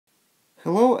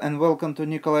Hello and welcome to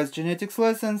Nikolai's genetics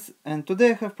lessons, and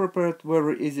today I have prepared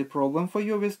very easy problem for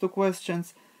you with two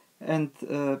questions, and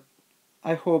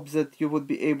I hope that you would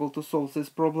be able to solve this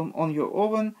problem on your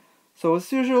own. So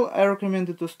as usual, I recommend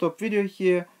you to stop video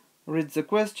here, read the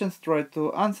questions, try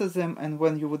to answer them, and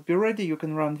when you would be ready you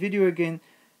can run video again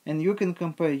and you can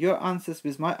compare your answers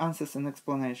with my answers and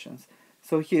explanations.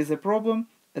 So here's a problem.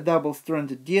 A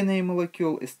double-stranded DNA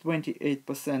molecule is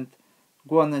 28%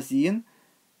 guanosine.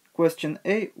 Question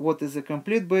A, what is the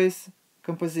complete base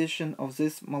composition of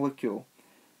this molecule?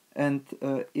 And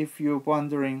if you're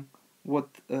wondering what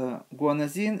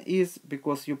guanosine is,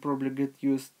 because you probably get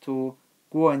used to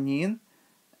guanine,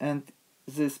 and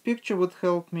this picture would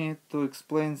help me to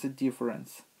explain the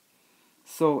difference.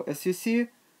 So as you see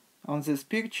on this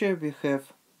picture we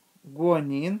have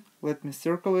guanine. Let me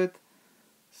circle it.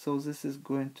 So this is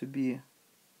going to be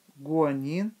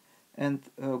guanine, and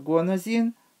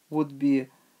guanosine would be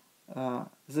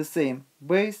the same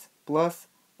base plus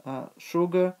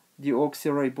sugar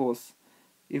deoxyribose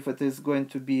if it is going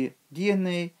to be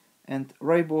DNA, and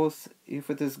ribose if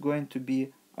it is going to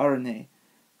be RNA.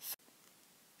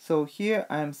 So here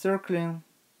I am circling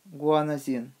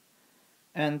guanosine,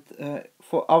 and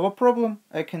for our problem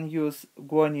I can use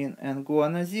guanine and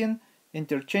guanosine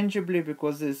interchangeably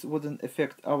because this wouldn't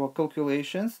affect our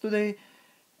calculations today.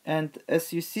 And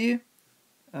as you see,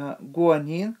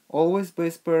 guanine always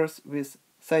base pairs with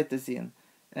cytosine,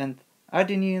 and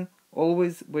adenine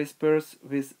always base pairs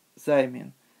with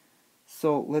thymine.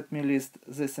 So let me list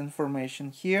this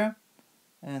information here,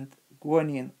 and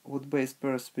guanine would base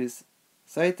pairs with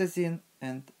cytosine,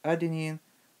 and adenine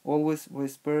always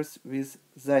base pairs with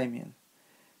thymine.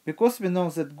 Because we know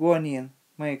that guanine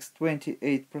makes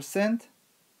 28%,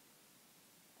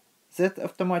 that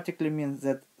automatically means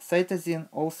that cytosine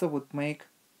also would make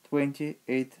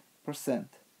 28%.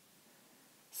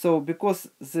 So because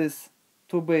these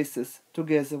two bases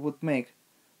together would make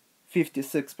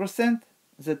 56%,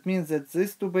 that means that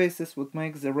these two bases would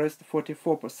make the rest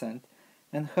 44%,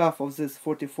 and half of this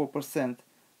 44%,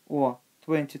 or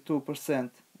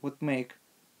 22%, would make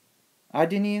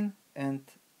adenine, and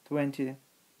 22%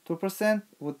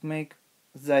 would make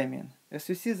thymine. As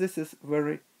you see, this is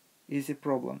very easy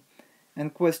problem.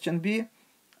 And question B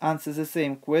answers the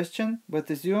same question, but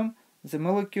assume the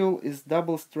molecule is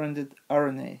double-stranded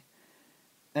RNA.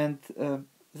 And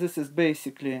this is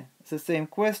basically the same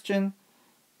question.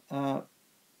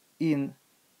 In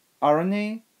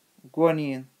RNA,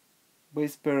 guanine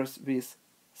base pairs with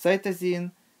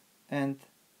cytosine, and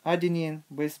adenine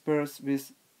base pairs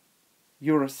with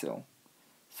uracil.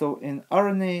 So in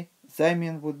RNA,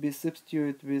 thymine would be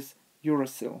substituted with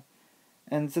uracil,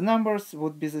 and the numbers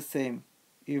would be the same.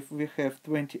 If we have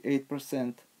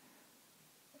 28%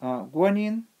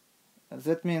 guanine,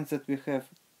 that means that we have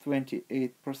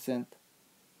 28%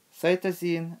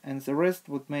 cytosine, and the rest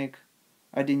would make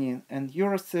adenine and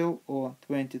uracil, or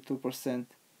 22%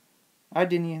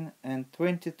 adenine and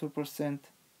 22%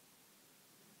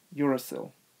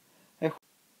 uracil.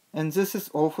 And this is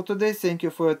all for today. Thank you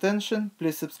for your attention.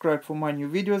 Please subscribe for my new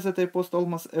videos that I post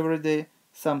almost every day.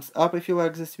 Thumbs up if you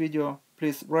like this video.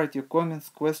 Please write your comments,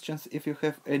 questions if you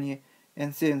have any,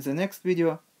 and see you in the next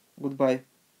video. Goodbye.